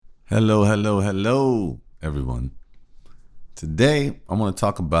Hello, everyone. Today, I want to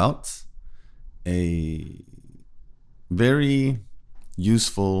talk about a very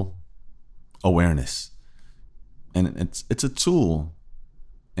useful awareness. And it's a tool,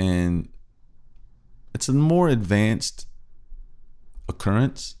 and it's a more advanced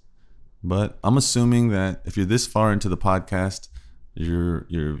occurrence, but I'm assuming that if you're this far into the podcast,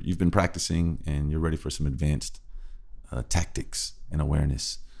 you've been practicing and you're ready for some advanced tactics and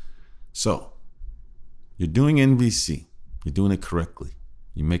awareness. So, you're doing NVC. You're doing it correctly.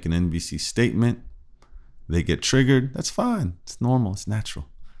 You make an NVC statement. They get triggered. That's fine. It's normal. It's natural.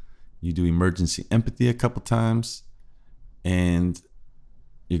 You do emergency empathy a couple times, and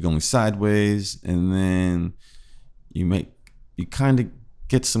you're going sideways, and then you kind of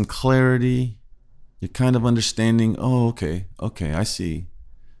get some clarity. You're kind of understanding, okay, I see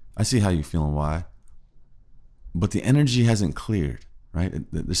how you feel and why. But the energy hasn't cleared. Right?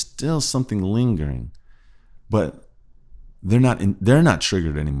 There's still something lingering, but they're not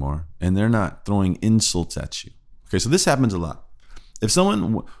triggered anymore, and they're not throwing insults at you. Okay, so this happens a lot.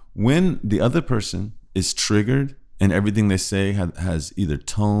 When the other person is triggered and everything they say has either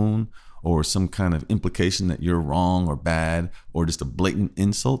tone or some kind of implication that you're wrong or bad or just a blatant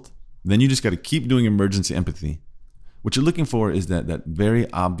insult, then you just got to keep doing emergency empathy. What you're looking for is that very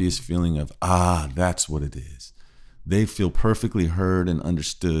obvious feeling of, that's what it is. They feel perfectly heard and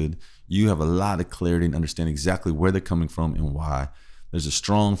understood. You have a lot of clarity and understand exactly where they're coming from and why. There's a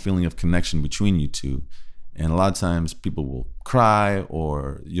strong feeling of connection between you two. And a lot of times people will cry,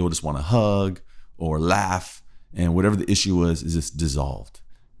 or you'll just want to hug or laugh. And whatever the issue was is just dissolved,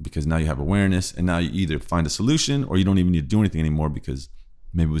 because now you have awareness, and now you either find a solution or you don't even need to do anything anymore because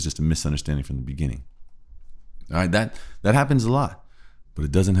maybe it was just a misunderstanding from the beginning. All right, that happens a lot, but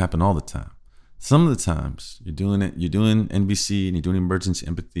it doesn't happen all the time. Some of the times you're doing NVC and you're doing emergency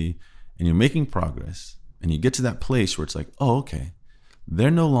empathy and you're making progress, and you get to that place where it's like, okay, they're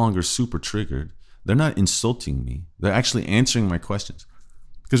no longer super triggered. They're not insulting me. They're actually answering my questions.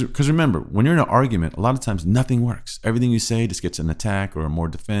 Because remember, when you're in an argument, a lot of times nothing works. Everything you say just gets an attack or a more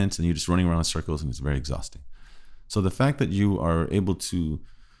defense, and you're just running around in circles, and it's very exhausting. So the fact that you are able to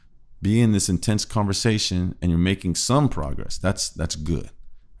be in this intense conversation and you're making some progress, that's good,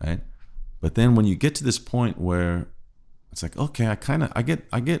 right? But then when you get to this point where it's like, okay, I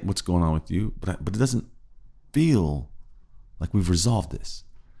get what's going on with you, but it doesn't feel like we've resolved this.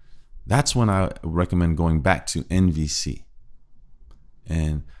 That's when I recommend going back to NVC.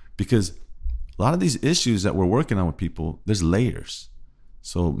 And because a lot of these issues that we're working on with people, there's layers.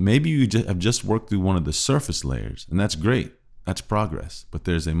 So maybe you have just worked through one of the surface layers, and that's great. That's progress. But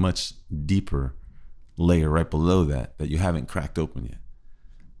there's a much deeper layer right below that you haven't cracked open yet.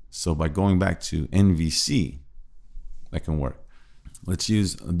 So by going back to NVC, that can work. Let's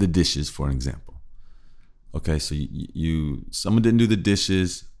use the dishes for an example. Okay, so someone didn't do the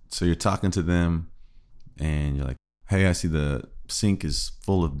dishes, so you're talking to them, and you're like, hey, I see the sink is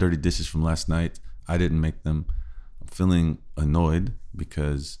full of dirty dishes from last night. I didn't make them. I'm feeling annoyed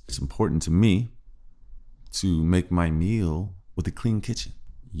because it's important to me to make my meal with a clean kitchen.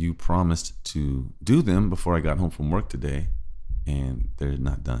 You promised to do them before I got home from work today, and they're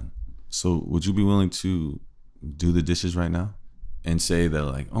not done. So would you be willing to do the dishes right now? And say that,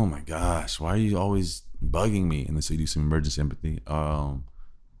 like, oh my gosh, why are you always bugging me? And then so you do some emergency empathy.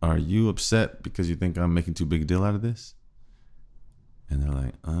 Are you upset because you think I'm making too big a deal out of this? And they're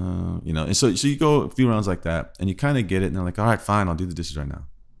like, and so you go a few rounds like that, and you kind of get it, and they're like, all right, fine, I'll do the dishes right now.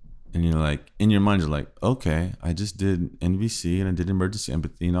 And you're like, in your mind, you're like, okay, I just did NVC and I did emergency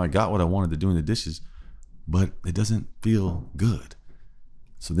empathy. I got what I wanted to do in the dishes, but it doesn't feel good.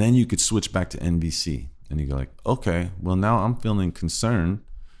 So then you could switch back to NVC, and you go like, okay, well, now I'm feeling concerned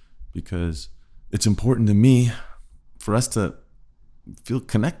because it's important to me for us to feel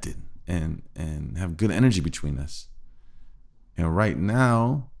connected and have good energy between us. And right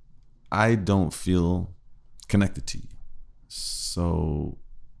now, I don't feel connected to you. So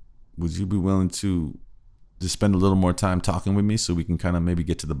would you be willing to just spend a little more time talking with me so we can kind of maybe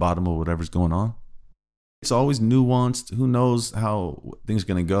get to the bottom of whatever's going on? It's always nuanced. Who knows how things are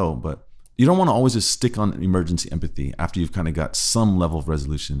going to go, but you don't want to always just stick on emergency empathy after you've kind of got some level of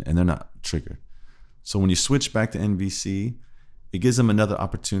resolution and they're not triggered. So when you switch back to NVC, it gives them another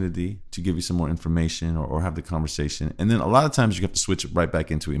opportunity to give you some more information or have the conversation. And then a lot of times you have to switch right back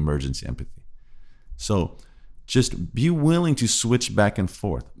into emergency empathy. So just be willing to switch back and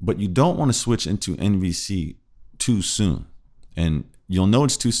forth, but you don't want to switch into NVC too soon. And you'll know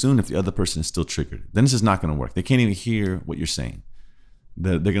it's too soon if the other person is still triggered. Then it's just not going to work. They can't even hear what you're saying.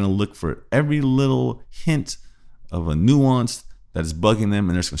 They're going to look for every little hint of a nuanced that is bugging them,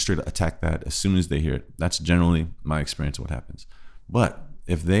 and they're just going to straight up attack that as soon as they hear it. That's generally my experience of what happens. But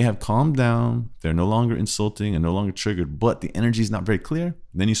if they have calmed down, they're no longer insulting and no longer triggered, but the energy is not very clear,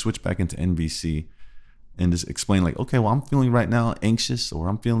 then you switch back into NVC and just explain like, okay, well, I'm feeling right now anxious, or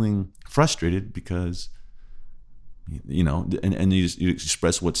I'm feeling frustrated because, and you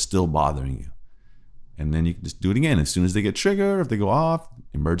express what's still bothering you. And then you can just do it again. As soon as they get triggered, if they go off,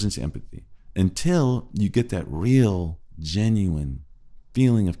 emergency empathy, until you get that real, genuine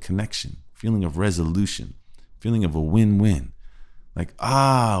feeling of connection, feeling of resolution, feeling of a win-win. Like,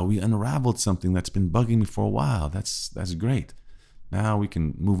 we unraveled something that's been bugging me for a while. That's great. Now we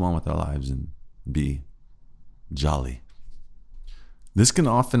can move on with our lives and be jolly. This can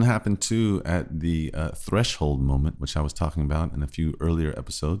often happen too at the threshold moment, which I was talking about in a few earlier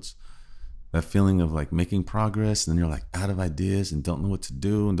episodes. That feeling of like making progress, and then you're like out of ideas and don't know what to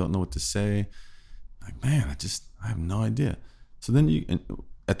do and don't know what to say. Like, man, I have no idea. So then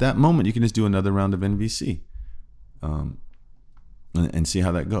at that moment, you can just do another round of NVC and see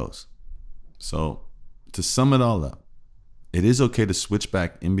how that goes. So to sum it all up, it is okay to switch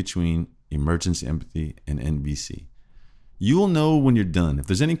back in between emergency empathy and NVC. You will know when you're done. If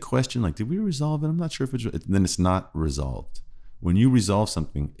there's any question like, did we resolve it? I'm not sure if then it's not resolved. When you resolve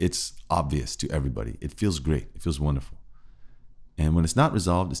something, it's obvious to everybody. It feels great. It feels wonderful. And when it's not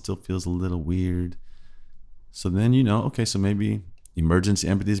resolved, it still feels a little weird. So then okay, so maybe emergency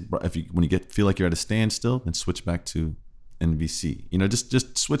empathy is when you feel like you're at a standstill, then switch back to NVC.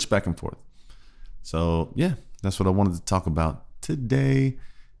 Just switch back and forth. So yeah, that's what I wanted to talk about today.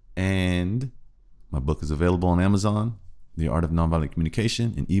 And my book is available on Amazon, The Art of Nonviolent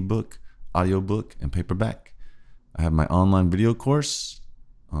Communication, an ebook, audiobook, and paperback. I have my online video course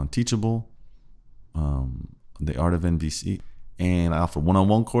on Teachable, The Art of NVC, and I offer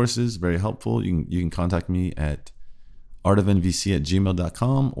one-on-one courses, very helpful. You can contact me at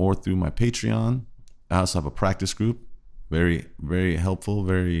artofnvc@gmail.com or through my Patreon. I also have a practice group, very, very helpful,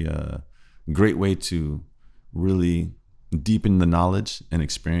 very great way to really deepen the knowledge and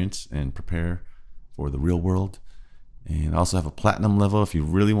experience and prepare for the real world. And I also have a platinum level if you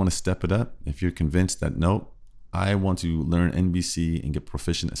really want to step it up. If you're convinced that, nope, I want to learn NVC and get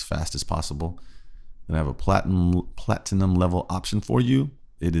proficient as fast as possible, then I have a platinum level option for you.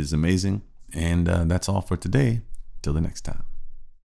 It is amazing. And that's all for today. Till the next time.